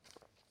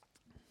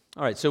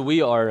All right, so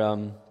we are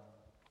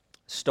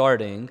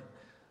starting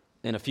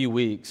in a few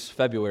weeks,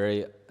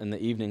 February, in the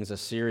evenings, a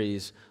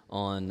series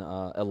on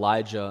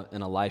Elijah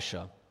and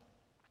Elisha,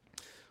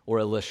 or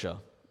Elisha.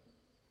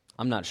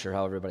 I'm not sure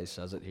how everybody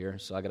says it here,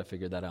 so I got to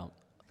figure that out.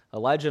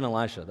 Elijah and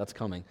Elisha, that's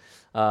coming.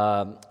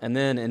 And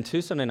then in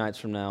 2 Sunday nights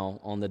from now,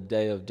 on the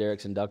day of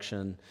Derek's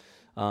induction,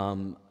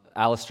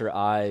 Alistair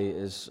I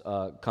is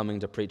coming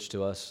to preach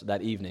to us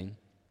that evening.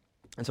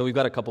 And so we've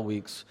got a couple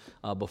weeks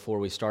before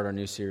we start our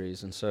new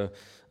series. And so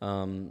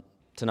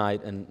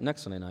tonight and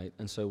next Sunday night.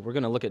 And so we're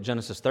going to look at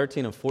Genesis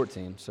 13 and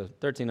 14. So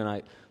 13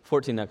 tonight,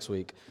 14 next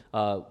week,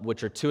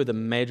 which are two of the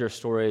major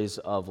stories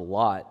of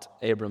Lot,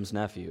 Abram's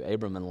nephew,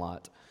 Abram and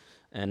Lot.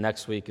 And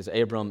next week is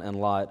Abram and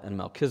Lot and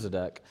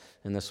Melchizedek.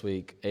 And this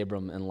week,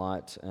 Abram and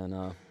Lot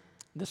and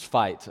this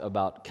fight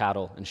about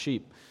cattle and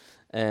sheep.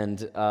 And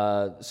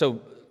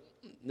so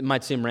it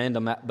might seem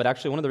random, but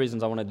actually one of the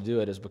reasons I wanted to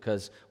do it is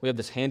because we have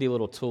this handy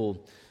little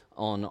tool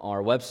on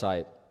our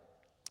website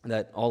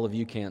that all of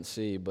you can't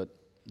see, but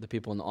the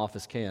people in the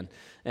office can.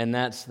 And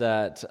that's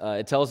that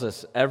it tells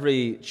us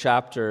every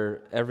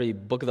chapter, every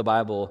book of the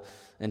Bible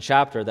and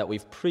chapter that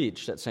we've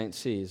preached at St.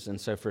 C's. And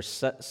so for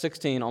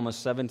 16,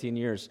 almost 17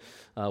 years,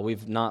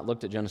 we've not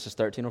looked at Genesis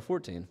 13 or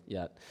 14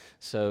 yet.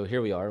 So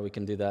here we are. We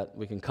can do that.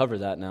 We can cover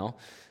that now.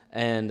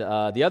 And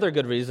the other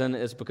good reason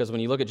is because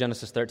when you look at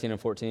Genesis 13 and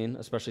 14,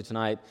 especially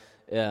tonight,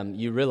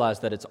 you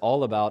realize that it's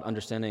all about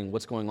understanding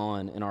what's going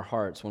on in our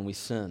hearts when we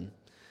sin.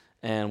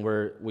 And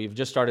we've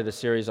just started a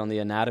series on the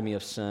anatomy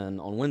of sin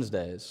on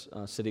Wednesdays,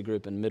 city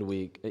group and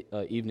midweek,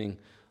 evening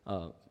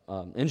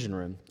engine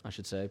room, I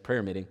should say,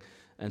 prayer meeting.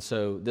 And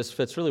so this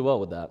fits really well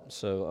with that.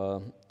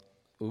 So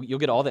you'll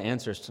get all the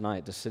answers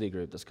tonight to city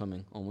group that's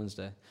coming on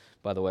Wednesday,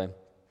 by the way.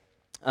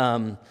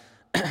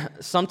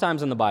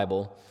 Sometimes in the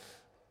Bible,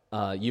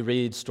 you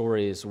read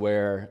stories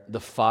where the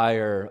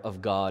fire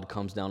of God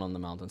comes down on the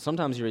mountain.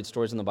 Sometimes you read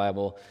stories in the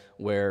Bible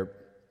where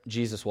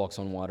Jesus walks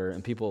on water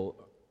and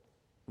people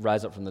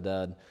rise up from the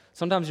dead.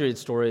 Sometimes you read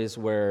stories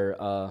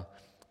where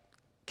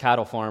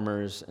cattle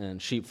farmers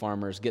and sheep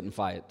farmers get in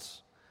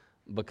fights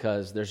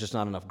because there's just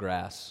not enough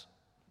grass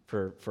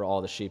for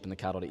all the sheep and the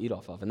cattle to eat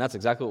off of. And that's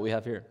exactly what we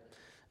have here.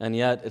 And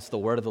yet, it's the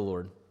word of the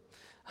Lord.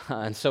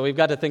 And so we've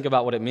got to think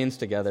about what it means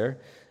together.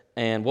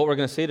 And what we're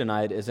going to see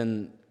tonight is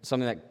in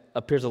something that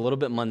appears a little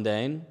bit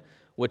mundane,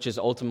 which is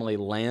ultimately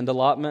land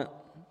allotment.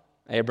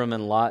 Abram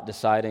and Lot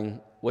deciding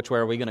which way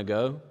are we going to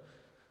go,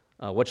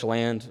 which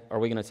land are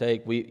we going to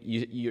take.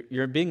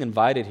 You're being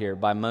invited here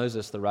by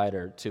Moses, the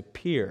writer, to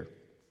peer,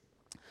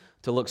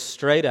 to look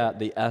straight at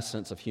the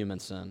essence of human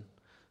sin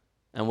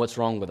and what's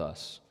wrong with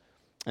us,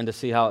 and to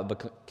see how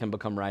it can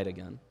become right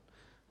again.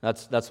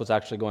 That's what's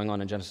actually going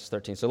on in Genesis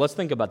 13. So let's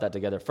think about that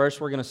together. First,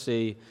 we're going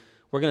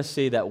to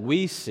see that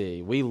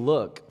we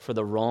look for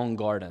the wrong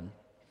garden.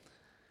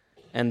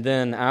 And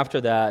then after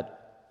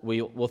that,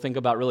 we'll think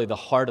about really the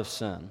heart of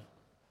sin,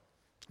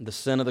 the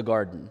sin of the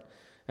garden,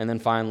 and then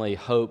finally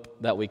hope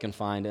that we can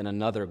find in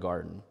another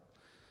garden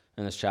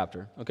in this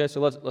chapter. Okay, so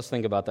let's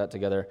think about that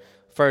together.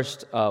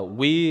 First,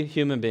 we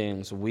human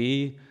beings,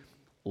 we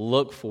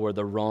look for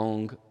the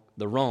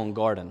wrong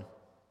garden.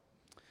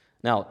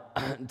 Now,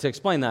 to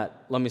explain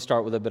that, let me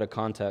start with a bit of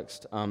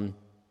context.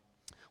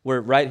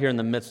 We're right here in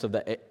the midst of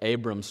the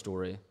Abram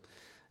story.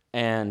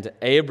 And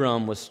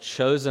Abram was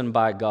chosen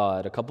by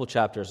God a couple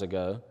chapters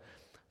ago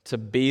to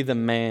be the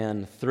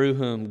man through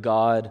whom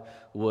God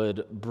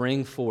would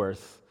bring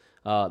forth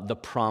the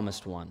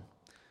promised one.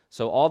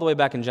 So all the way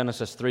back in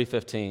Genesis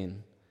 3:15,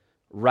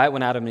 right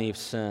when Adam and Eve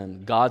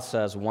sinned, God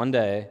says, one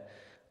day,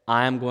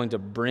 I am going to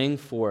bring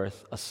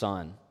forth a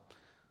son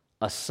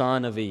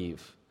of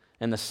Eve.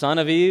 And the son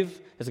of Eve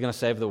is going to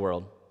save the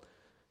world.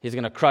 He's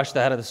going to crush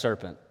the head of the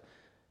serpent.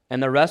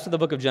 And the rest of the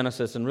book of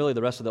Genesis, and really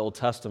the rest of the Old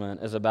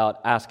Testament, is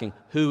about asking,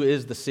 who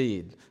is the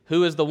seed?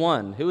 Who is the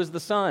one? Who is the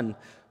son?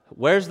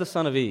 Where's the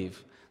son of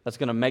Eve that's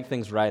going to make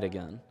things right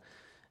again?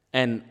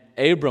 And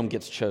Abram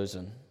gets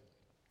chosen.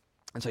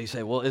 And so you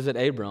say, well, is it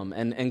Abram?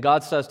 And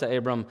God says to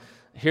Abram,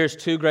 here's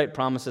two great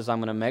promises I'm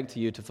going to make to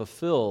you to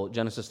fulfill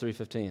Genesis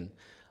 3:15.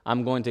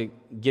 I'm going to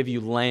give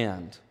you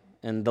land.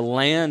 And the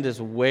land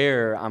is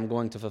where I'm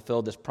going to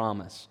fulfill this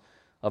promise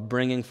of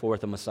bringing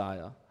forth a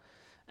Messiah.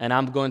 And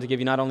I'm going to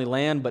give you not only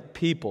land, but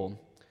people.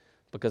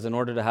 Because in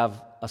order to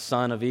have a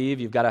son of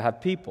Eve, you've got to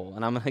have people.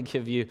 And I'm going to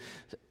give you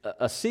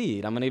a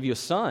seed. I'm going to give you a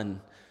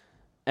son.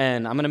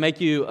 And I'm going to make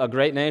you a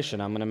great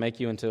nation. I'm going to make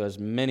you into as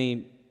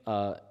many,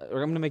 or I'm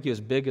going to make you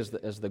as big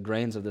as the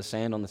grains of the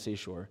sand on the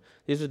seashore.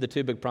 These are the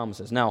two big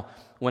promises. Now,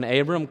 when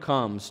Abram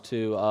comes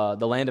to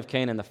the land of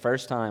Canaan the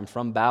first time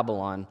from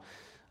Babylon,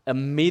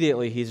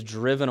 immediately he's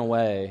driven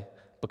away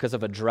because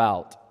of a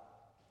drought.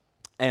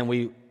 And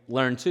we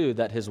learn, too,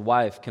 that his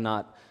wife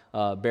cannot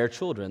bear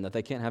children, that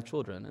they can't have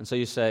children. And so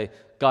you say,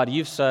 God,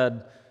 you've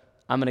said,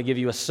 I'm going to give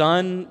you a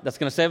son that's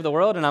going to save the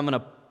world, and I'm going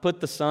to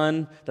put the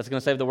son that's going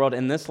to save the world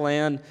in this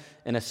land.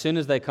 And as soon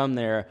as they come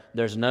there,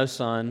 there's no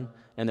son,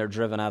 and they're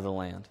driven out of the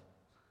land.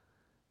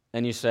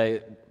 And you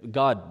say,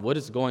 God, what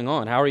is going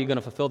on? How are you going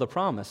to fulfill the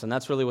promise? And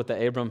that's really what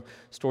the Abram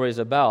story is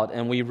about.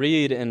 And we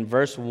read in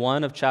verse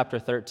 1 of chapter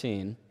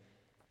 13,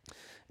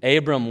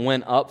 Abram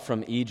went up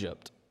from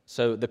Egypt.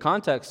 So the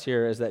context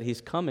here is that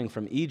he's coming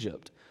from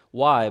Egypt.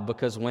 Why?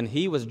 Because when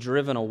he was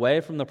driven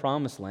away from the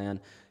promised land,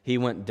 he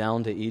went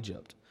down to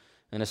Egypt.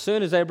 And as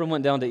soon as Abram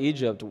went down to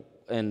Egypt,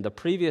 in the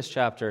previous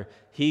chapter,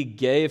 he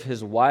gave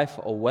his wife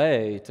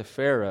away to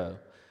Pharaoh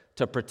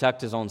to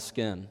protect his own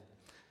skin.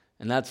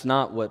 And that's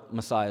not what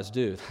messiahs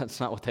do. That's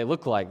not what they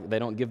look like. They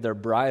don't give their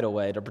bride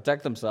away to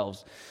protect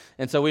themselves.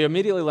 And so we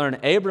immediately learn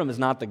Abram is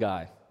not the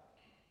guy.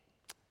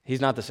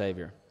 He's not the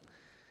Savior.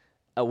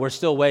 We're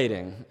still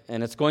waiting,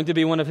 and it's going to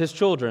be one of his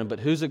children, but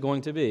who's it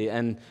going to be?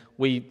 And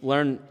we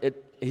learn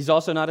he's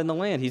also not in the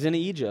land. He's in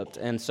Egypt.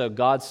 And so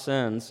God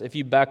sends, if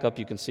you back up,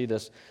 you can see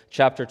this,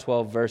 chapter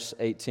 12, verse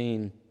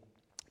 18,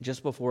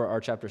 just before our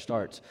chapter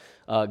starts.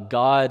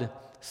 God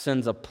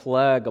sends a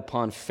plague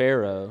upon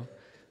Pharaoh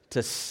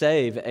to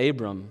save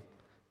Abram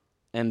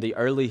and the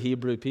early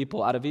Hebrew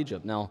people out of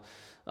Egypt. Now,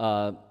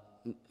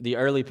 the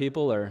early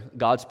people are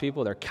God's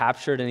people. They're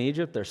captured in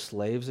Egypt. They're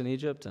slaves in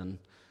Egypt. And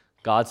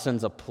God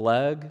sends a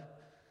plague,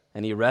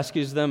 and he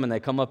rescues them, and they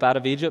come up out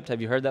of Egypt.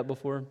 Have you heard that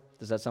before?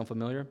 Does that sound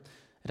familiar?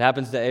 It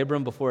happens to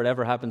Abram before it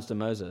ever happens to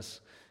Moses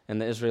and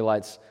the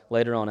Israelites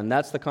later on. And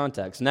that's the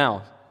context.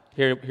 Now,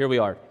 here we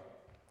are.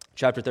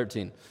 Chapter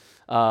 13.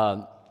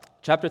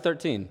 Chapter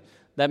 13.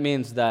 That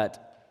means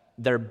that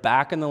they're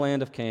back in the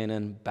land of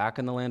Canaan, back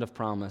in the land of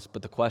promise,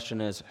 but the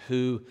question is,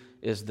 who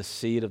is the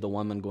seed of the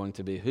woman going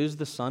to be? Who's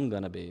the son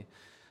going to be?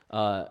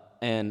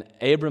 And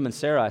Abram and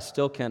Sarai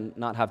still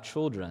cannot have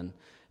children.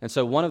 And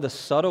so one of the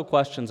subtle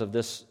questions of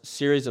this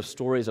series of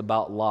stories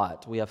about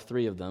Lot, we have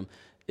 3 of them,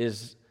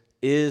 is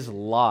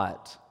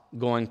Lot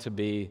going to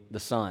be the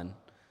son?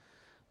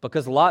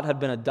 Because Lot had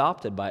been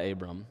adopted by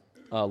Abram.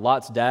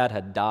 Lot's dad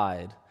had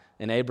died,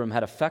 and Abram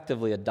had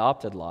effectively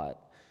adopted Lot.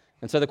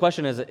 And so the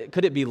question is,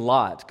 could it be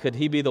Lot? Could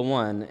he be the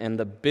one? And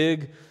the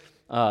big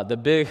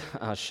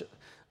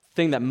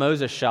thing that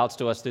Moses shouts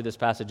to us through this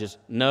passage is,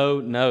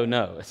 no, no,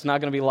 no. It's not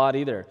going to be Lot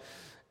either.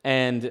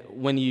 And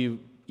when you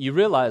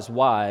realize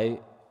why,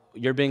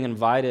 you're being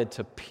invited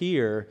to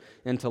peer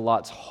into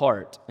Lot's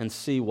heart and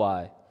see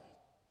why.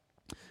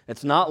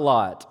 It's not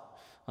Lot.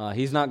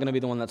 He's not going to be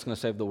the one that's going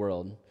to save the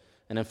world.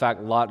 And in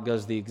fact, Lot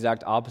goes the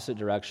exact opposite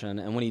direction.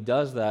 And when he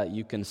does that,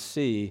 you can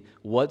see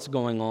what's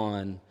going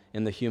on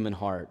in the human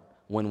heart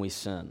when we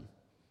sin.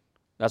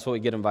 That's what we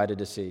get invited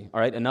to see.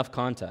 All right, enough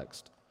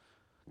context.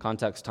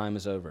 Context time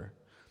is over.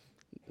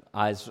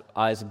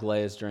 Eyes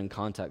glazed during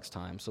context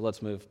time. So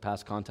let's move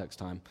past context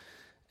time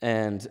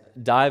and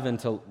dive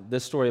into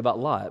this story about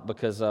Lot,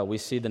 because we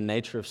see the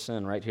nature of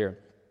sin right here.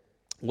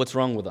 What's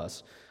wrong with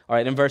us? All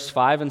right, in verse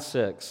 5 and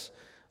 6,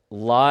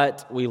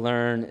 Lot, we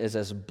learn, is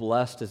as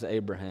blessed as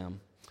Abram.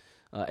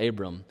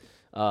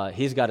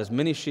 He's got as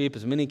many sheep,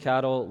 as many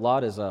cattle.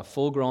 Lot is a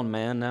full-grown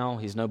man now.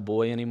 He's no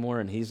boy anymore,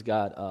 and he's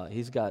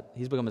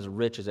become as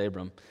rich as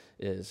Abram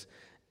is.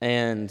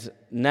 And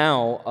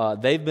now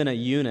they've been a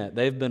unit.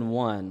 They've been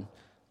one.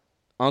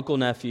 Uncle,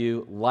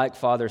 nephew, like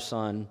father,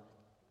 son.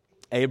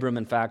 Abram,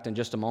 in fact, in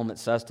just a moment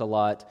says to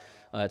Lot,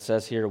 it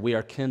says here, we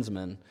are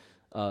kinsmen.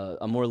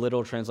 A more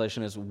literal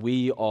translation is,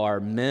 we are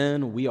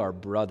men, we are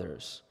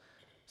brothers.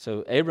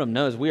 So Abram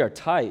knows we are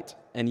tight,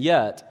 and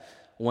yet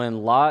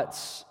when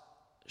Lot's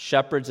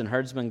shepherds and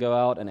herdsmen go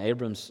out and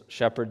Abram's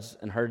shepherds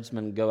and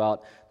herdsmen go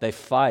out, they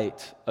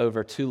fight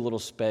over too little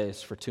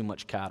space for too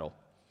much cattle.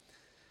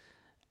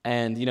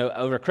 And,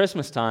 over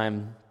Christmas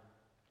time,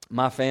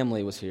 my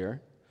family was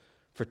here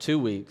for 2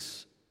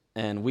 weeks,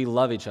 and we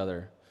love each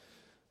other.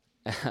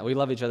 We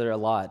love each other a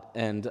lot.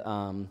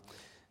 And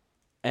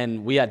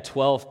we had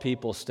 12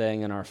 people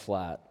staying in our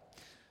flat.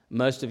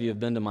 Most of you have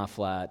been to my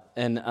flat.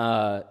 And,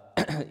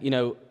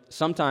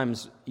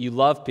 sometimes you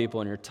love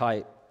people and you're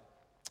tight.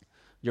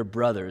 You're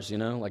brothers,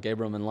 like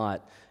Abram and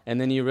Lot.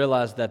 And then you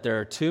realize that there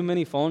are too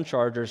many phone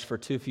chargers for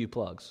too few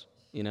plugs,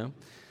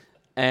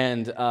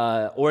 And,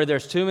 or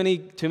there's too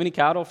many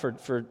cattle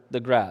for the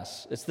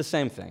grass. It's the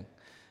same thing,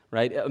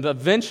 right?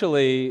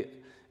 Eventually,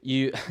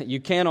 you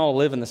can't all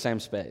live in the same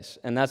space.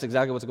 And that's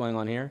exactly what's going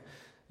on here.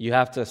 You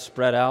have to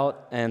spread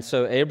out. And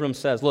so Abram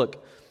says,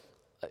 look,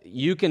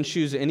 you can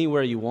choose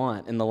anywhere you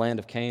want in the land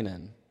of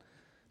Canaan,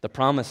 the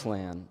promised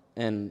land.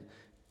 And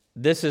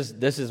this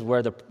is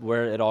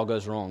where it all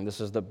goes wrong. This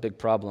is the big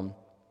problem.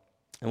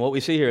 And what we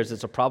see here is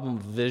it's a problem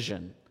of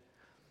vision.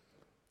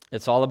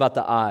 It's all about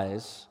the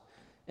eyes.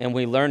 And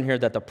we learn here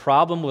that the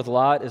problem with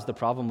Lot is the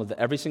problem with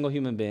every single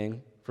human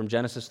being from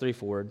Genesis 3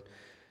 forward.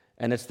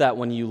 And it's that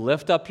when you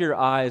lift up your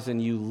eyes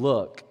and you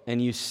look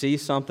and you see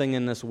something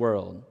in this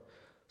world,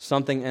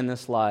 something in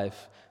this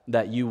life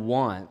that you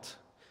want,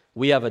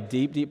 we have a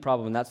deep, deep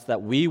problem, and that's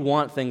that we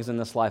want things in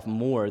this life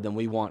more than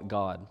we want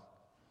God.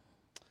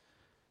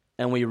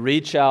 And we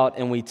reach out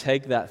and we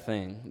take that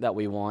thing that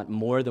we want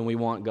more than we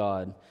want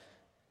God,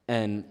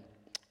 and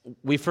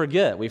we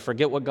forget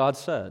what God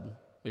said.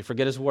 We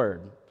forget His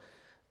Word.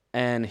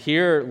 And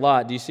here,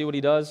 Lot, do you see what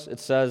he does? It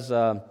says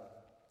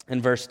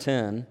in verse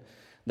 10,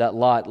 that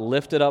Lot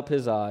lifted up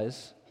his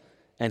eyes,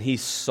 and he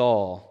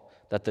saw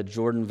that the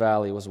Jordan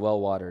Valley was well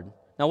watered.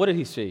 Now, what did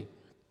he see?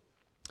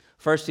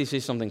 First, he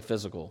sees something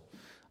physical.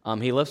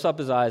 He lifts up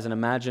his eyes, and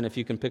imagine if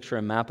you can picture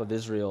a map of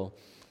Israel.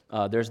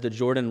 There's the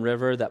Jordan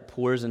River that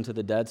pours into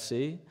the Dead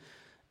Sea,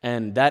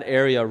 and that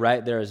area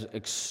right there is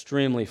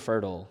extremely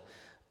fertile.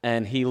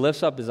 And he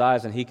lifts up his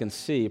eyes, and he can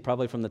see,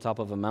 probably from the top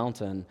of a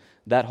mountain,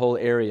 that whole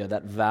area,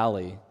 that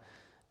valley.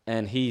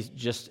 And he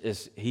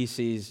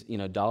sees,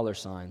 dollar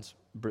signs,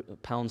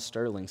 pound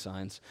sterling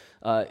signs.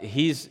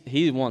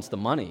 He wants the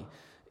money.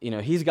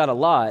 He's got a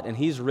lot, and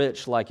he's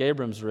rich like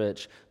Abram's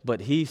rich,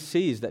 but he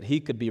sees that he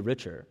could be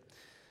richer,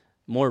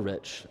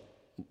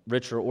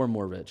 richer or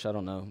more rich. I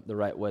don't know the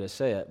right way to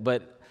say it,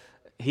 but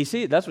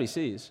that's what he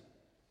sees.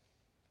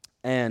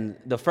 And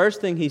the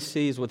first thing he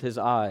sees with his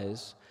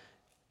eyes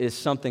is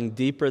something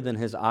deeper than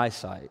his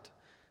eyesight.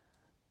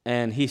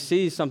 And he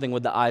sees something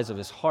with the eyes of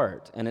his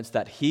heart, and it's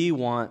that he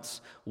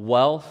wants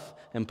wealth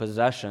and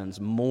possessions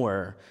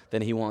more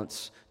than he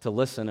wants to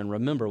listen and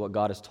remember what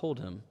God has told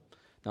him.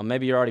 Now,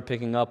 maybe you're already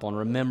picking up on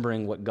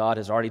remembering what God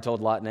has already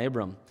told Lot and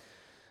Abram.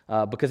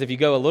 Because if you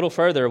go a little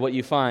further, what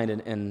you find,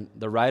 and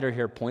the writer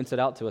here points it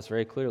out to us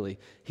very clearly,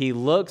 he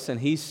looks and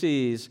he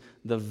sees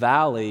the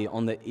valley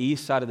on the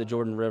east side of the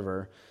Jordan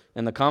River.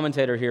 And the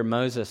commentator here,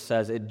 Moses,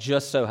 says it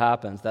just so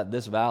happens that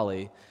this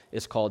valley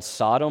is called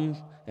Sodom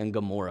and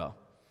Gomorrah.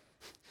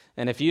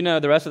 And if you know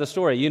the rest of the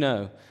story, you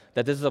know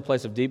that this is a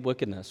place of deep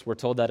wickedness. We're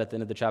told that at the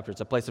end of the chapter.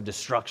 It's a place of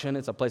destruction.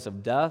 It's a place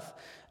of death.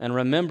 And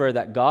remember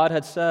that God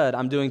had said,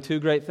 I'm doing two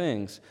great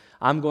things.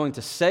 I'm going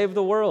to save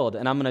the world,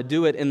 and I'm going to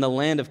do it in the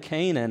land of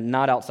Canaan,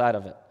 not outside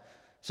of it.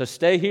 So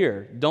stay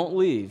here. Don't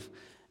leave.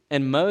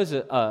 And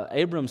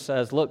Abram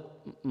says,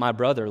 look, my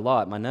brother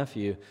Lot, my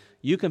nephew,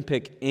 you can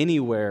pick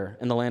anywhere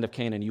in the land of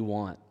Canaan you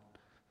want.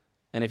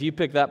 And if you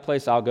pick that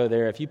place, I'll go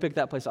there. If you pick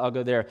that place, I'll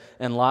go there.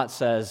 And Lot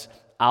says,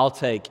 I'll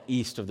take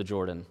east of the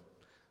Jordan.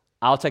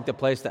 I'll take the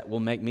place that will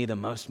make me the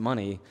most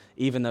money,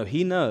 even though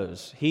he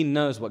knows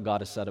what God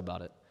has said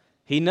about it.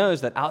 He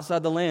knows that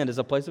outside the land is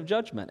a place of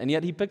judgment, and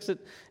yet he picks it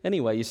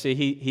anyway. You see,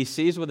 he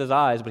sees with his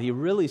eyes, but he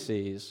really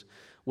sees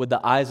with the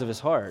eyes of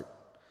his heart.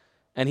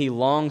 And he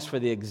longs for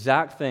the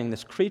exact thing,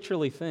 this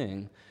creaturely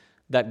thing,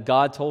 that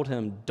God told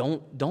him,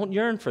 don't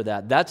yearn for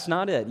that. That's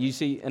not it. You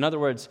see, in other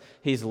words,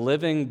 he's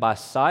living by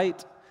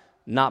sight,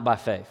 not by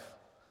faith.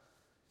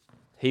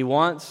 He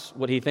wants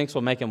what he thinks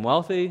will make him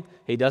wealthy.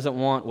 He doesn't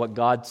want what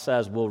God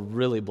says will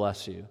really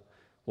bless you,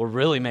 will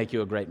really make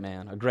you a great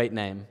man, a great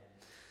name.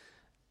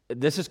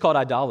 This is called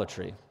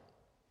idolatry.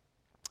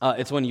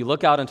 It's when you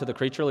look out into the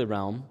creaturely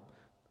realm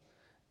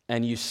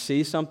and you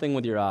see something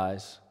with your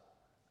eyes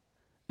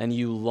and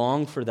you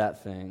long for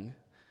that thing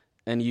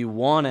and you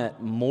want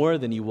it more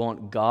than you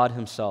want God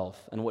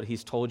himself and what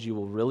he's told you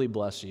will really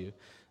bless you,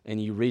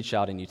 and you reach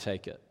out and you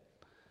take it.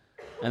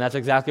 And that's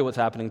exactly what's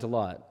happening to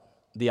Lot.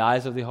 The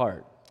eyes of the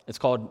heart. It's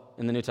called,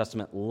 in the New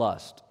Testament,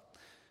 lust.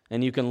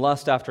 And you can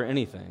lust after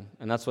anything.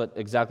 And that's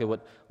exactly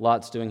what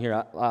Lot's doing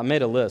here. I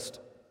made a list.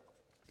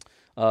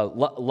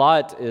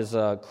 Lot is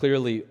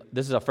clearly,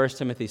 this is a 1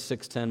 Timothy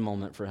 6:10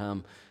 moment for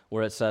him,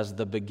 where it says,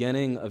 the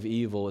beginning of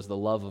evil is the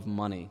love of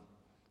money.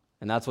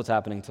 And that's what's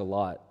happening to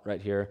Lot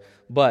right here.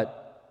 But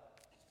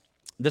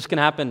this can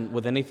happen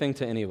with anything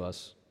to any of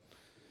us.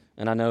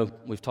 And I know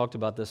we've talked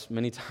about this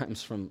many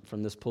times from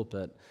this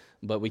pulpit,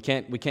 but we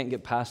can't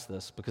get past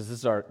this because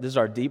this is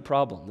our deep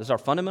problem. This is our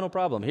fundamental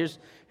problem.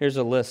 Here's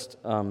a list.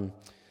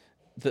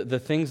 The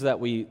things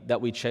that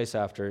we chase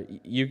after.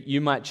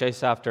 You might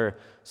chase after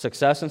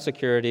success and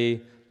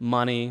security,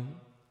 money,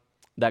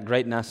 that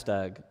great nest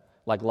egg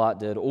like Lot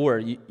did, or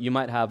you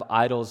might have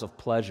idols of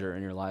pleasure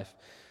in your life,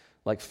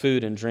 like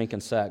food and drink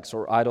and sex,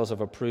 or idols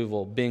of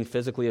approval, being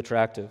physically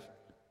attractive,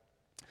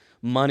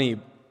 money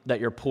that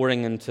you're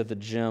pouring into the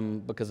gym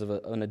because of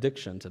an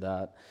addiction to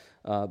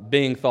that,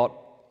 being thought.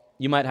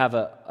 You might have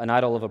an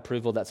idol of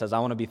approval that says, I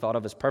want to be thought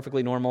of as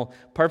perfectly normal,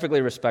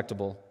 perfectly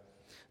respectable,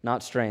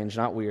 not strange,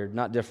 not weird,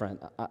 not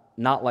different,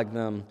 not like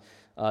them.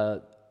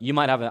 You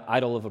might have an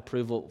idol of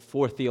approval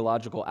for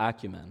theological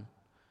acumen,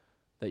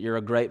 that you're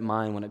a great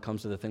mind when it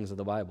comes to the things of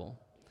the Bible.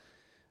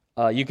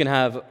 You can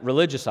have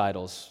religious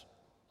idols,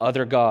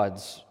 other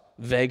gods,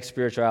 vague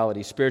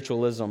spirituality,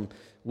 spiritualism,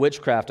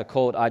 witchcraft,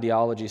 occult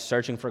ideologies,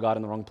 searching for God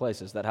in the wrong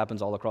places. That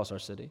happens all across our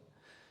city.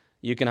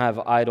 You can have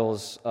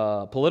idols,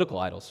 political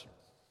idols,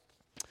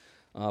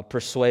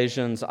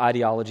 persuasions,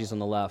 ideologies on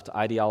the left,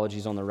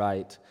 ideologies on the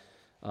right,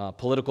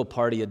 political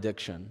party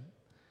addiction.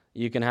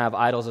 You can have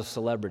idols of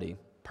celebrity,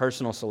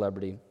 personal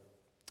celebrity,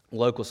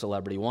 local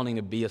celebrity, wanting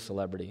to be a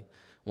celebrity,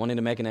 wanting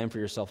to make a name for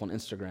yourself on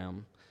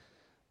Instagram,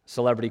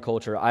 celebrity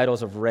culture,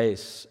 idols of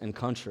race and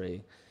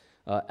country,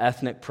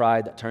 ethnic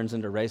pride that turns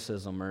into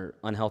racism or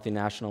unhealthy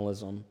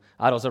nationalism,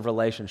 idols of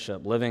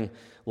relationship, living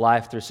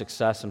life through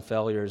success and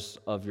failures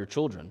of your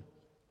children,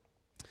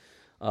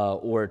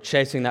 or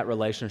chasing that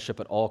relationship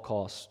at all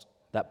cost,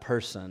 that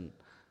person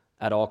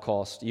at all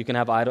cost. You can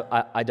have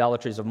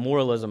idolatries of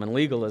moralism and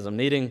legalism,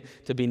 needing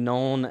to be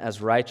known as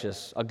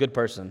righteous, a good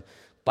person,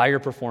 by your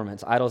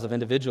performance, idols of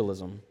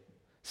individualism,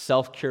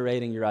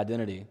 self-curating your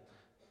identity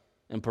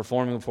and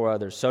performing for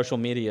others, social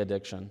media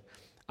addiction,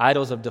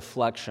 idols of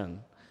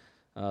deflection,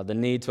 the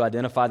need to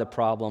identify the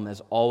problem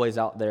as always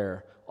out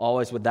there,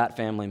 always with that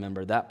family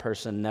member, that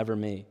person, never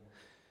me.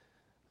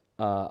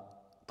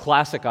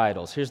 Classic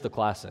idols, here's the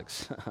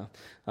classics.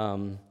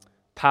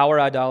 Power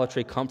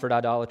idolatry, comfort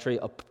idolatry,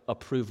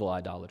 approval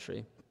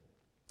idolatry.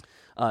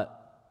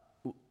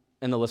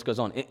 And the list goes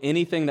on.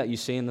 Anything that you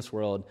see in this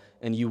world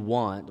and you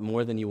want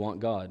more than you want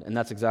God. And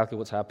that's exactly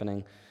what's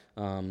happening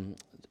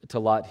to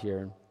Lot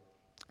here.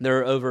 There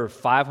are over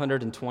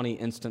 520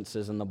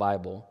 instances in the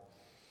Bible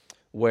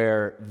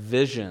where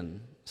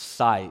vision,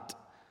 sight,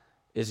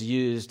 is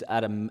used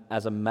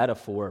as a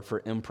metaphor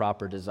for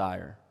improper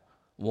desire,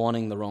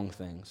 wanting the wrong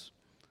things.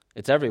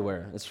 It's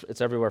everywhere.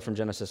 It's everywhere from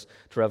Genesis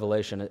to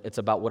Revelation. It's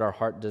about what our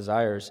heart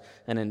desires.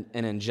 And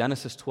in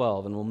Genesis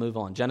 12, and we'll move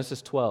on,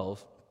 Genesis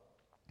 12,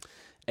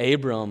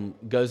 Abram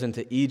goes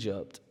into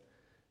Egypt,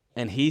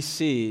 and he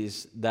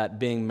sees that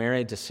being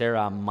married to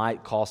Sarai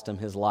might cost him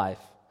his life.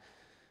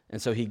 And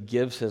so he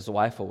gives his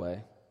wife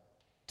away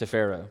to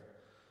Pharaoh,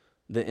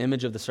 the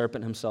image of the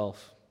serpent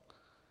himself.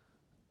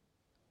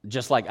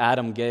 Just like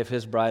Adam gave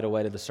his bride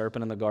away to the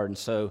serpent in the garden,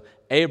 so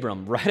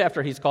Abram, right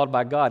after he's called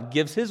by God,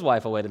 gives his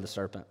wife away to the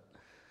serpent.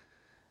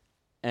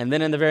 And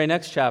then in the very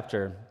next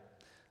chapter,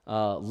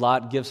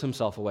 Lot gives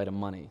himself away to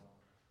money.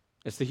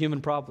 It's the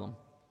human problem.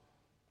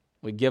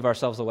 We give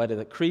ourselves away to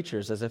the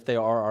creatures as if they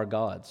are our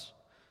gods,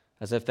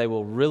 as if they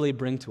will really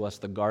bring to us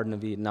the Garden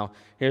of Eden. Now,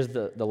 here's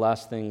the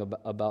last thing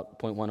about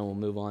point one, and we'll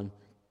move on.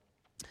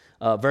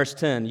 Verse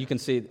 10, you can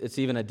see it's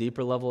even a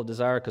deeper level of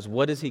desire, because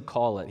what does he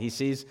call it? He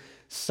sees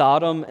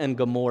Sodom and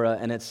Gomorrah,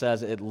 and it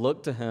says it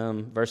looked to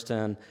him, verse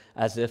 10,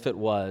 as if it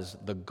was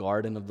the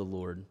garden of the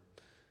Lord.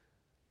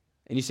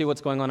 And you see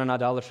what's going on in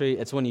idolatry?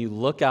 It's when you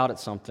look out at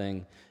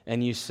something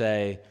and you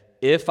say,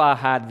 if I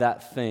had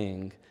that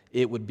thing,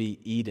 it would be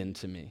Eden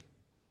to me.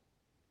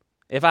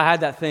 If I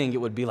had that thing,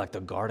 it would be like the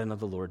garden of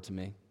the Lord to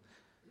me.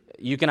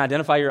 You can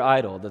identify your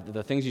idol,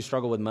 the things you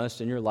struggle with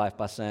most in your life,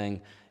 by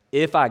saying,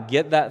 if I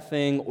get that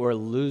thing or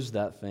lose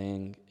that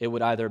thing, it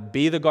would either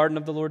be the garden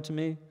of the Lord to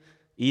me,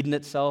 Eden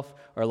itself,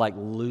 or like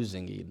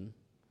losing Eden.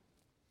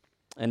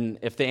 And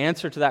if the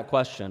answer to that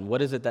question,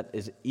 what is it that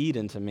is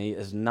Eden to me,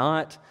 is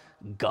not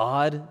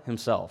God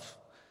himself,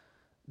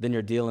 then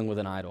you're dealing with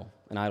an idol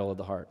of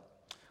the heart.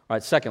 All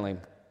right, secondly,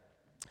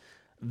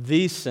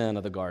 the sin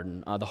of the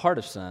garden, the heart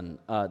of sin,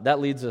 that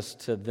leads us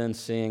to then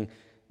seeing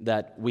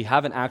that we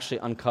haven't actually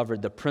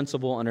uncovered the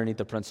principle underneath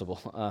the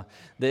principle.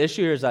 The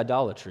issue here is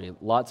idolatry,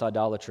 Lot's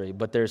idolatry,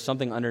 but there's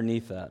something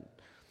underneath that.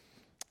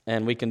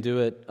 And we can do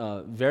it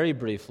very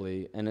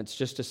briefly, and it's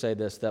just to say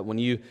this, that when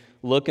you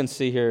look and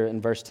see here in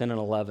verse 10 and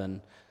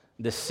 11,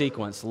 this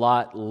sequence,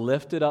 Lot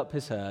lifted up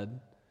his head,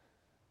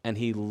 and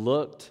he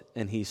looked,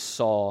 and he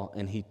saw,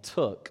 and he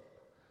took,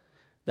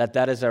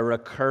 that is a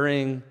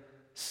recurring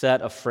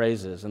set of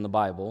phrases in the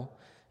Bible,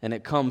 and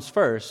it comes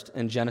first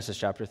in Genesis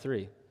chapter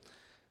 3.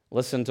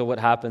 Listen to what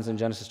happens in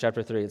Genesis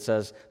chapter 3. It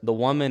says, the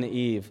woman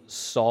Eve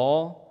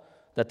saw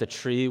that the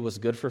tree was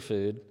good for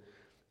food,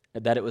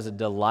 that it was a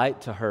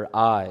delight to her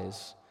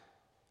eyes,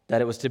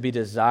 that it was to be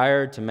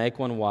desired to make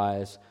one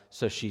wise,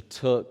 so she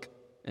took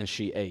and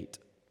she ate.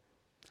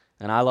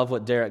 And I love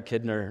what Derek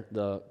Kidner,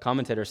 the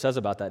commentator, says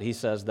about that. He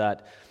says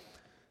that,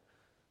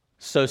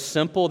 so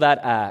simple that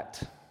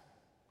act,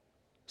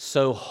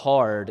 so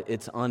hard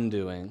its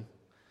undoing,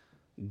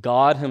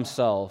 God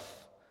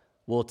himself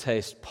will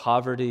taste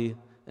poverty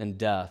and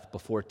death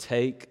before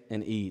take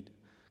and eat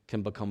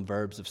can become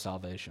verbs of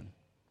salvation.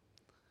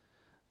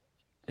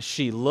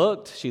 She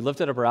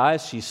lifted up her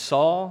eyes, she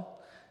saw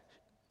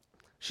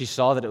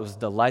that it was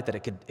delight,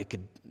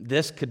 that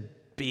this could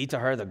be to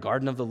her the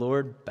garden of the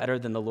Lord better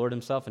than the Lord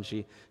himself, and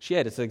she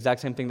ate. It's the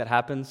exact same thing that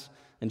happens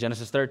in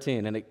Genesis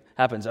 13, and it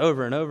happens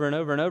over and over and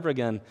over and over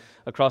again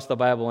across the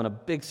Bible in a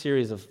big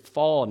series of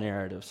fall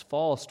narratives,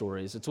 fall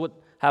stories. It's what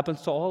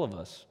happens to all of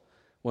us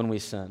when we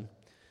sin.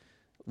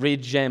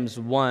 Read James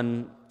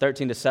 1,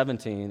 13 to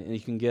 17, and you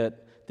can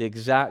get the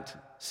exact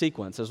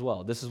sequence as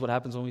well. This is what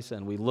happens when we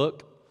sin. We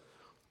look,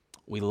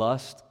 we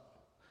lust,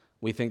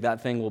 we think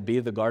that thing will be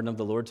the garden of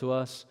the Lord to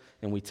us,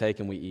 and we take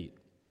and we eat.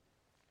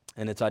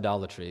 And it's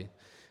idolatry.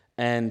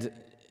 And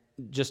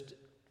just,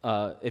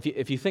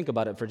 if you think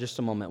about it for just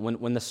a moment,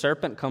 when the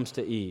serpent comes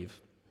to Eve,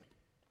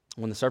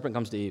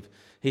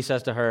 he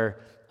says to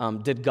her,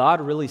 did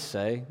God really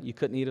say you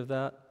couldn't eat of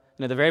that?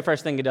 The very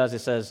first thing he does, he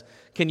says,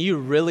 can you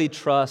really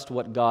trust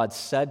what God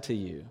said to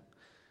you?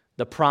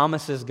 The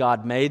promises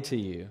God made to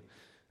you.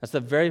 That's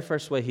the very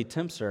first way he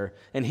tempts her.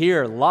 And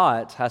here,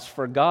 Lot has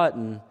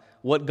forgotten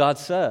what God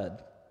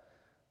said.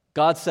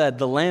 God said,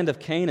 the land of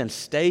Canaan,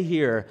 stay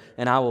here,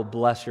 and I will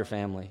bless your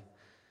family.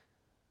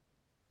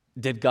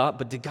 Did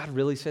God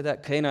really say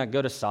that? Can I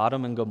go to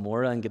Sodom and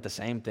Gomorrah and get the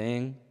same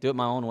thing? Do it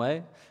my own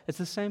way? It's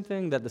the same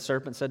thing that the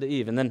serpent said to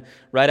Eve. And then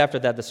right after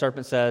that, the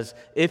serpent says,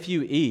 if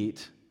you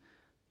eat,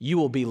 you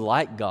will be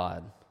like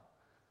God.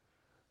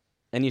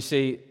 And you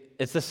see,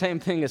 it's the same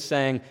thing as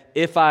saying,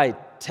 if I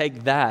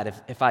take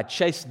that, if I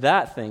chase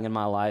that thing in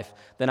my life,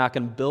 then I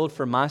can build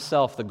for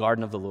myself the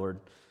garden of the Lord.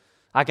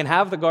 I can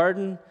have the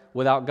garden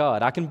without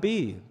God. I can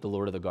be the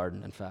Lord of the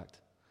garden, in fact.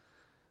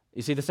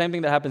 You see, the same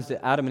thing that happens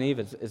to Adam and Eve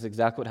is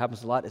exactly what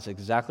happens to Lot. It's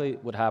exactly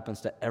what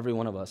happens to every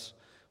one of us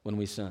when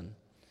we sin.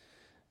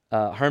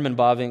 Herman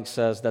Bavinck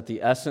says that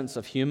the essence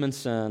of human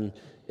sin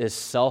is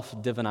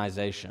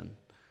self-divinization.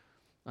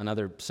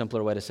 Another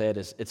simpler way to say it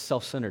is it's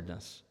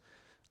self-centeredness.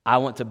 I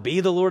want to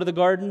be the Lord of the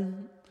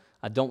garden.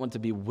 I don't want to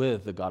be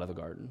with the God of the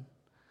garden.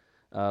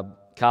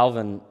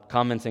 Calvin,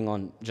 commenting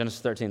on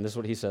Genesis 13, this is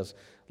what he says.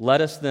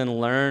 Let us then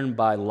learn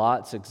by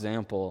Lot's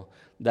example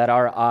that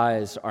our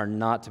eyes are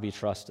not to be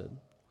trusted,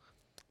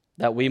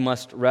 that we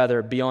must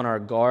rather be on our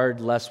guard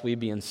lest we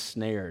be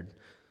ensnared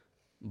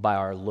by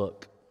our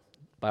look,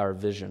 by our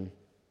vision,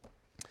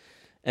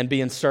 and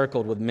be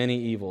encircled with many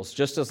evils.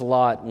 Just as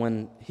Lot,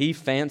 when he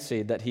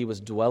fancied that he was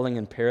dwelling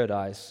in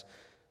paradise,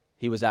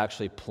 he was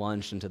actually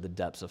plunged into the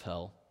depths of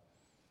hell.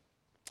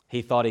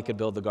 He thought he could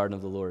build the garden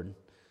of the Lord,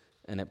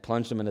 and it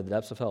plunged him into the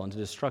depths of hell, into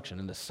destruction,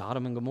 into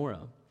Sodom and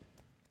Gomorrah.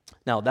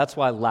 Now, that's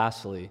why,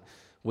 lastly,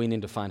 we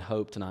need to find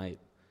hope tonight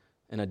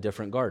in a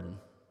different garden,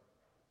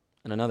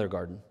 in another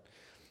garden.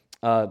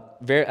 At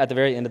the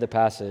very end of the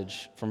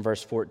passage, from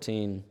verse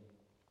 14,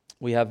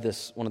 we have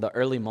this, one of the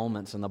early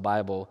moments in the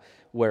Bible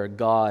where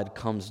God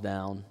comes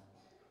down,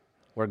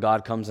 where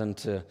God comes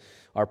into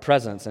our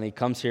presence, and he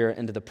comes here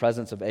into the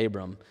presence of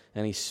Abram,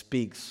 and he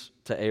speaks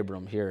to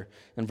Abram here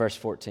in verse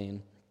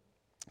 14.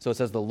 So it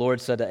says, the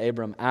Lord said to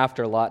Abram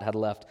after Lot had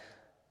left,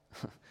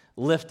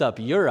 lift up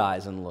your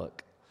eyes and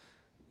look.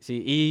 See,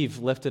 Eve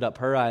lifted up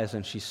her eyes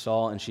and she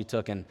saw and she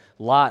took, and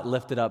Lot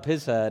lifted up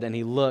his head and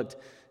he looked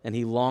and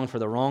he longed for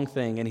the wrong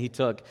thing and he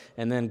took,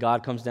 and then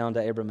God comes down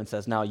to Abram and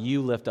says, now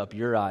you lift up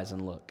your eyes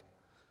and look.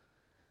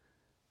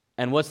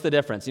 And what's the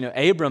difference? You know,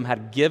 Abram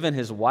had given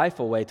his wife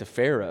away to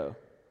Pharaoh.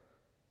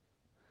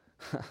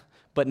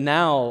 But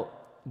now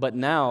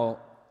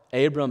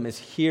Abram is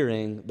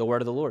hearing the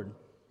word of the Lord.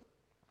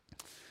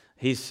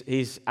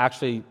 He's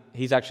actually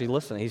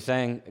listening. He's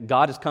saying,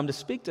 God has come to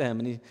speak to him,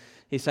 and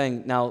he's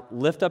saying, now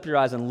lift up your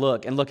eyes and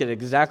look at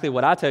exactly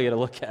what I tell you to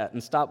look at,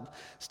 and stop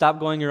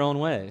going your own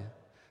way.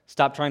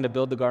 Stop trying to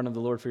build the garden of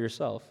the Lord for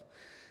yourself.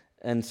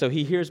 And so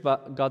he hears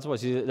God's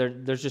voice.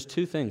 There's just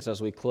two things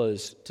as we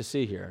close to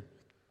see here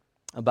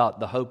about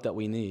the hope that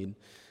we need.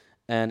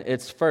 And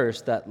it's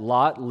first that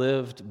Lot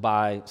lived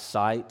by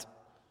sight,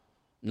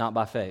 not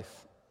by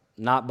faith,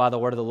 not by the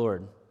word of the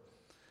Lord.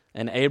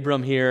 And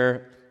Abram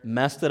here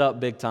messed it up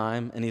big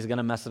time, and he's going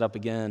to mess it up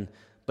again,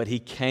 but he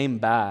came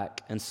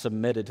back and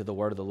submitted to the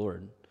word of the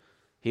Lord.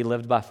 He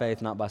lived by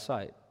faith, not by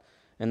sight.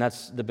 And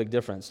that's the big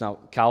difference. Now,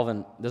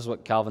 Calvin, this is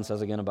what Calvin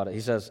says again about it. He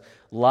says,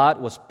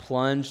 Lot was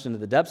plunged into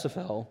the depths of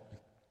hell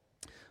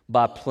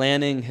by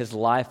planning his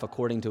life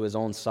according to his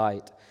own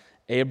sight.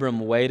 Abram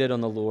waited on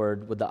the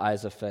Lord with the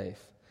eyes of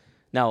faith.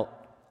 Now,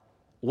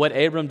 what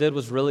Abram did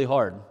was really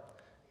hard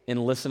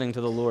in listening to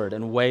the Lord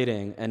and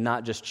waiting and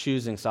not just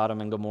choosing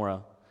Sodom and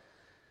Gomorrah.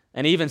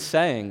 And even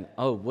saying,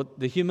 what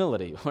the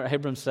humility, where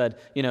Abram said,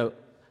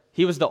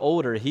 he was the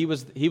older, he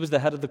was the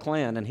head of the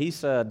clan, and he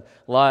said,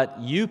 Lot,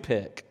 you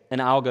pick, and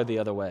I'll go the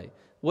other way.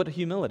 What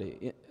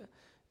humility.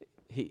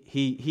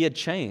 He had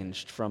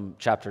changed from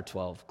chapter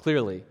 12,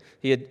 clearly.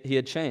 He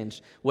had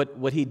changed.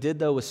 What he did,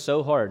 though, was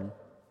so hard,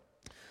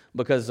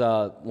 because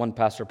one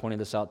pastor pointed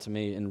this out to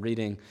me in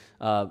reading.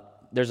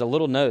 There's a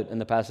little note in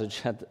the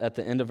passage at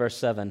the end of verse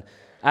 7.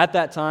 At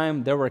that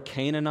time, there were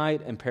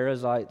Canaanite and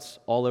Perizzites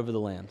all over the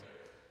land.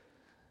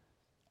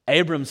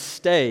 Abram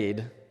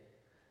stayed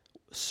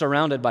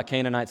surrounded by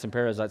Canaanites and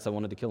Perizzites that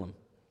wanted to kill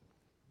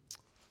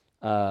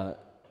him.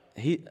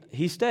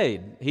 He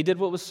stayed. He did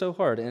what was so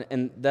hard.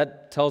 And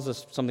that tells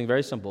us something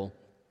very simple,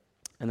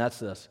 and that's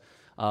this.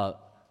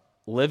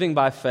 Living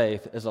by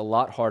faith is a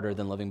lot harder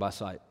than living by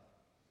sight.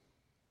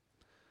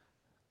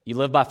 You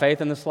live by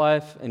faith in this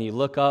life, and you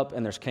look up,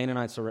 and there's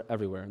Canaanites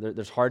everywhere.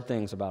 There's hard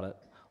things about it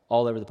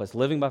all over the place.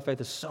 Living by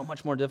faith is so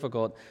much more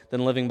difficult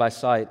than living by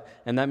sight,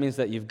 and that means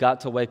that you've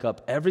got to wake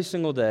up every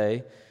single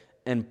day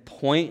and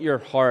point your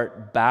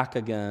heart back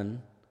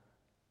again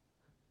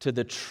to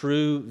the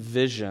true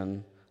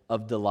vision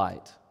of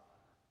delight.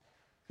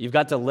 You've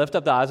got to lift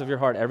up the eyes of your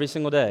heart every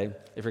single day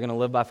if you're going to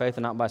live by faith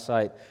and not by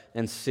sight,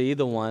 and see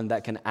the one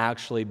that can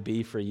actually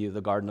be for you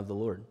the garden of the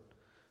Lord,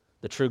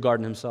 the true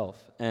garden himself.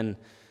 And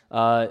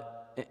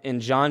in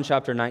John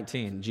chapter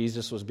 19,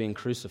 Jesus was being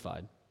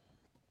crucified.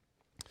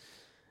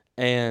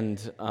 And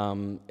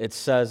it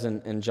says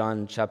in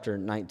John chapter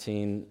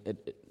 19,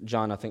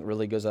 John, I think,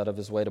 really goes out of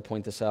his way to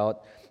point this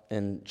out,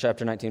 in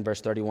chapter 19,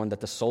 verse 31, that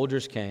the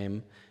soldiers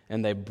came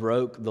and they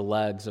broke the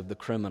legs of the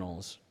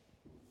criminals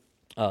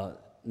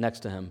next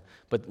to him.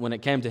 But when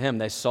it came to him,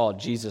 they saw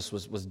Jesus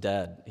was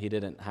dead. He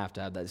didn't have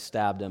to have that. They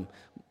stabbed him.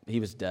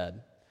 He was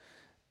dead.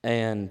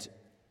 And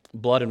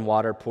blood and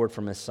water poured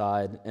from his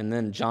side. And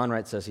then John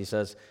writes this, he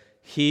says,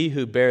 he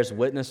who bears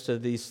witness to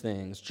these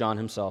things, John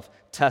himself,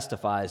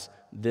 testifies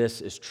this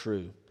is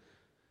true.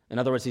 In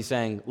other words, he's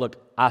saying, look,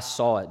 I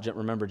saw it.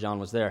 Remember, John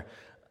was there.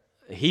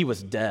 He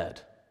was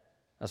dead.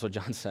 That's what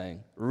John's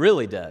saying.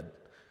 Really dead.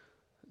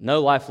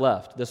 No life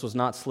left. This was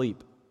not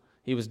sleep.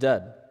 He was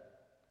dead.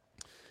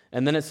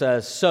 And then it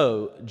says,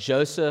 so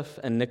Joseph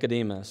and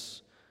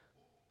Nicodemus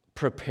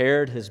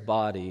prepared his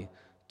body,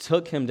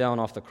 took him down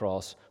off the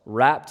cross,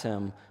 wrapped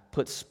him,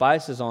 put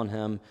spices on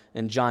him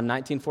in John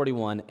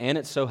 19:41, and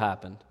it so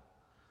happened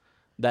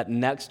that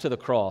next to the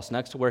cross,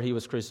 next to where he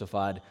was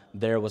crucified,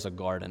 there was a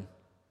garden.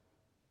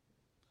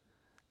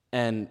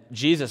 And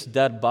Jesus'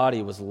 dead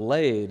body was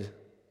laid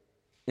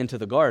into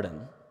the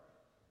garden.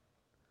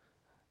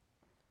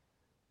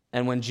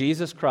 And when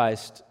Jesus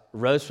Christ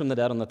rose from the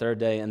dead on the third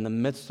day in the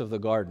midst of the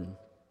garden,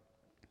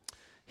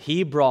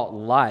 he brought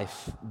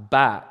life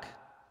back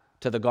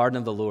to the garden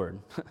of the Lord.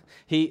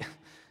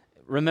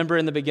 Remember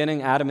in the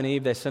beginning, Adam and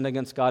Eve, they sinned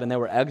against God and they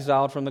were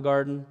exiled from the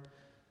garden.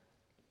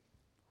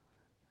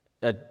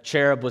 A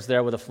cherub was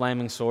there with a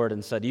flaming sword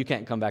and said, you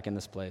can't come back in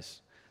this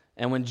place.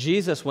 And when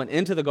Jesus went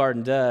into the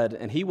garden dead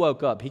and he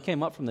woke up, he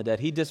came up from the dead,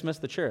 he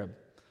dismissed the cherub.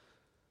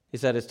 He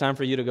said, it's time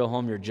for you to go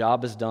home. Your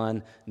job is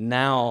done.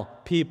 Now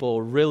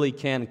people really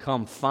can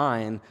come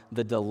find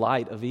the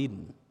delight of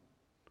Eden,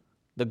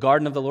 the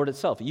garden of the Lord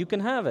itself. You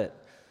can have it.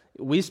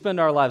 We spend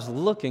our lives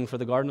looking for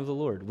the garden of the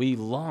Lord. We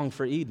long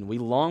for Eden. We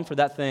long for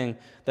that thing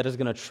that is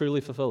going to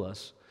truly fulfill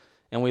us.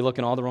 And we look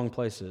in all the wrong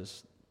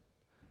places.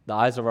 The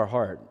eyes of our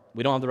heart.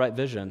 We don't have the right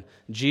vision.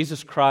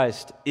 Jesus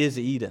Christ is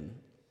Eden.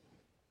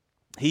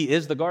 He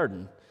is the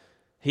garden.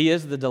 He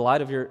is the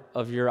delight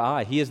of your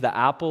eye. He is the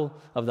apple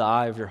of the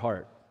eye of your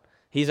heart.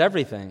 He's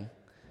everything.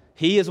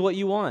 He is what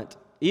you want.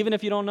 Even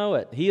if you don't know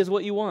it, He is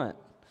what you want.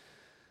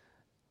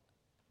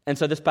 And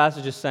so this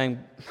passage is saying,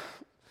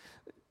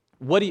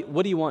 what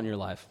do you want in your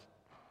life?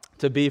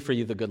 To be for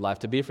you the good life,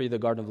 to be for you the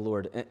garden of the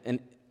Lord. And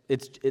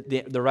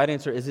the right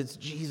answer is it's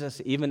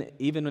Jesus,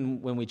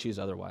 even when we choose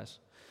otherwise.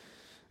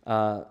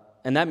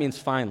 And that means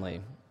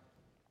finally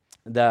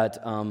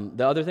that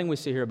the other thing we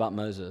see here about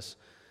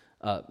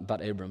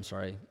Abram,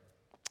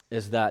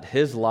 is that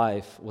his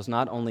life was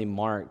not only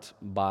marked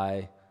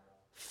by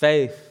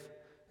faith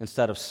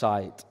instead of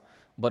sight,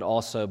 but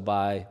also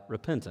by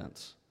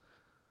repentance.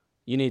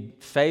 You need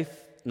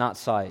faith, not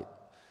sight,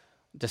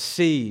 to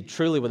see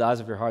truly with the eyes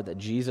of your heart that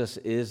Jesus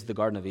is the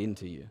Garden of Eden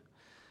to you.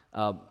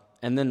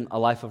 And then a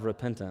life of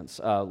repentance.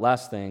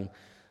 Last thing,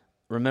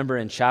 remember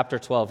in chapter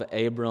 12,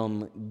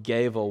 Abram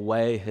gave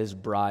away his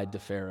bride to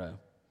Pharaoh.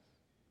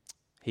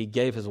 He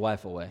gave his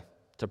wife away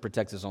to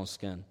protect his own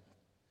skin.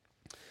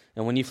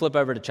 And when you flip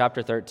over to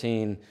chapter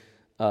 13,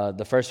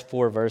 the first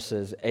 4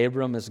 verses,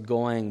 Abram is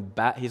going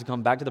back. He's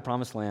come back to the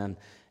promised land,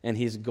 and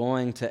he's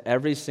going to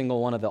every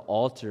single one of the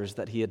altars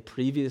that he had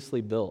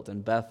previously built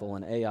in Bethel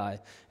and Ai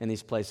and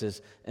these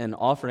places, and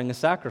offering a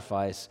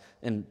sacrifice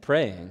and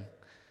praying.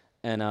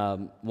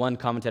 And one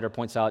commentator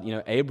points out,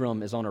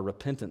 Abram is on a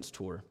repentance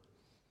tour.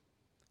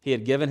 He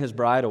had given his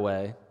bride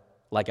away,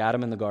 like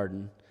Adam in the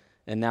garden,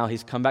 and now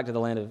he's come back to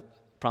the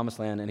promised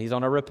land, and he's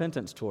on a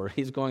repentance tour.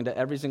 He's going to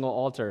every single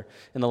altar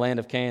in the land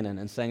of Canaan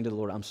and saying to the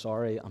Lord, I'm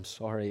sorry, I'm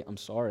sorry, I'm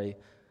sorry.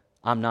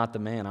 I'm not the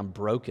man. I'm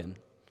broken.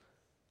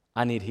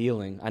 I need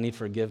healing. I need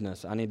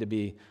forgiveness. I need to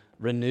be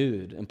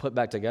renewed and put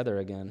back together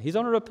again. He's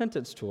on a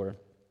repentance tour.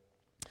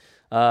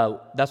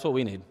 That's what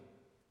we need.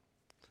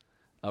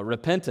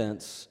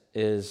 Repentance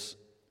is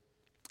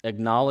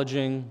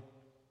acknowledging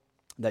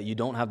that you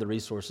don't have the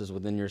resources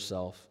within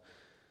yourself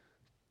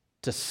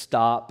to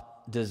stop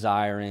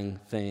desiring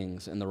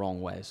things in the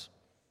wrong ways.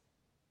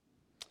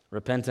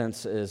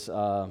 Repentance is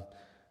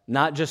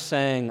not just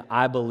saying,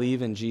 I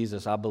believe in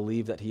Jesus, I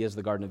believe that He is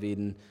the Garden of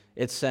Eden.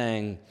 It's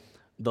saying,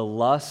 the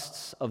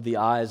lusts of the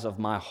eyes of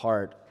my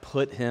heart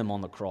put Him on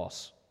the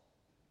cross.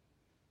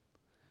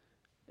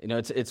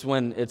 It's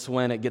when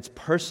it gets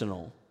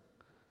personal,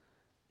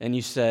 and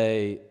you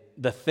say,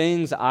 the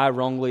things I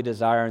wrongly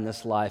desire in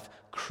this life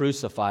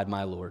crucified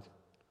my Lord,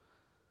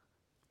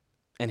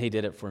 and He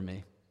did it for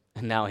me.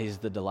 And now He's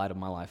the delight of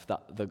my life,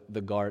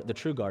 the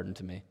true garden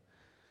to me.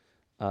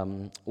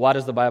 Why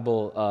does the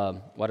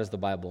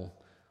Bible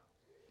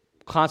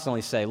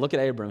constantly say, look at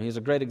Abram, he's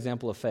a great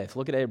example of faith.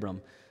 Look at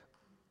Abram.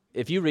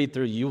 If you read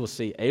through, you will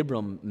see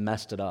Abram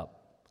messed it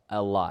up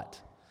a lot,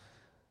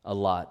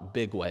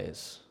 big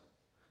ways.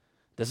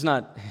 This is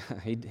not,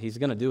 he's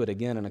going to do it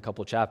again in a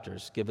couple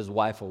chapters, give his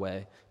wife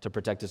away to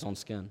protect his own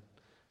skin.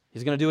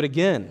 He's going to do it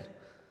again.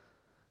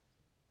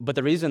 But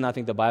the reason I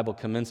think the Bible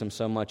commends him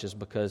so much is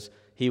because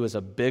he was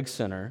a big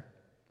sinner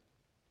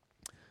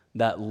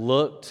that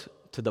looked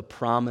to the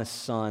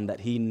promised son that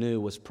he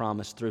knew was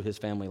promised through his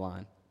family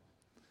line.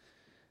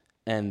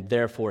 And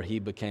therefore, he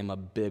became a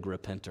big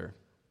repenter.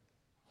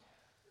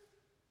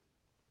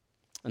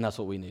 And that's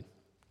what we need.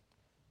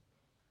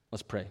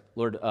 Let's pray.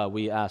 Lord,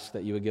 we ask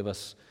that you would give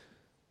us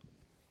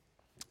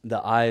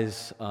the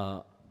eyes,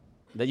 that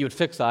you would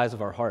fix the eyes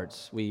of our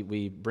hearts.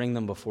 We bring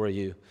them before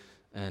you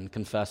and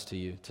confess to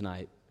you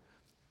tonight.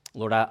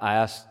 Lord, I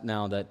ask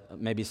now that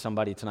maybe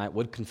somebody tonight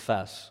would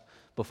confess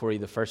before you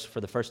for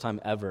the first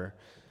time ever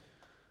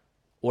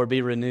or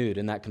be renewed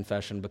in that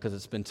confession because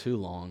it's been too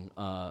long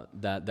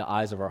that the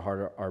eyes of our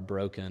heart are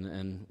broken,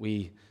 and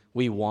we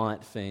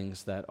want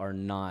things that are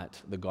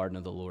not the garden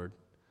of the Lord.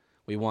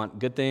 We want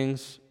good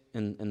things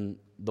in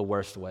the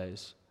worst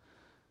ways.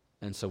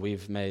 And so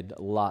we've made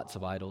lots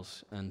of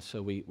idols. And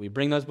so we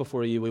bring those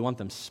before you. We want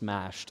them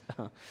smashed.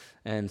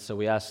 And so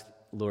we ask,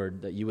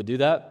 Lord, that you would do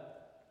that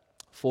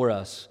for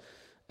us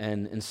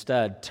and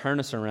instead turn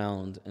us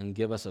around and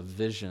give us a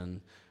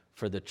vision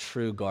for the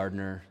true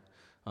gardener,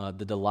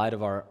 the delight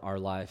of our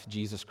life,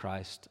 Jesus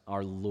Christ,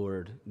 our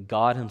Lord,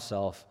 God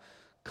himself,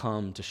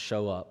 come to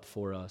show up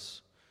for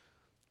us.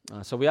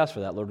 So we ask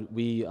for that, Lord.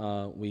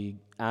 We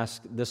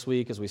ask this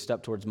week as we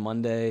step towards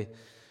Monday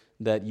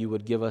that you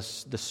would give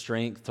us the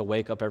strength to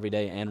wake up every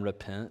day and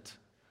repent,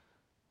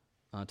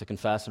 to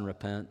confess and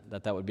repent,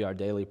 that would be our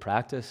daily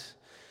practice.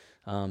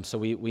 So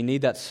we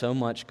need that so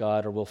much,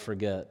 God, or we'll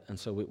forget. And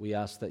so we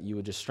ask that you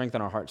would just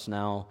strengthen our hearts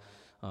now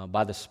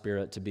by the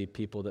Spirit to be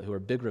people who are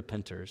big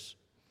repenters.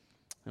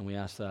 And we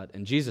ask that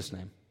in Jesus'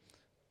 name.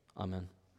 Amen.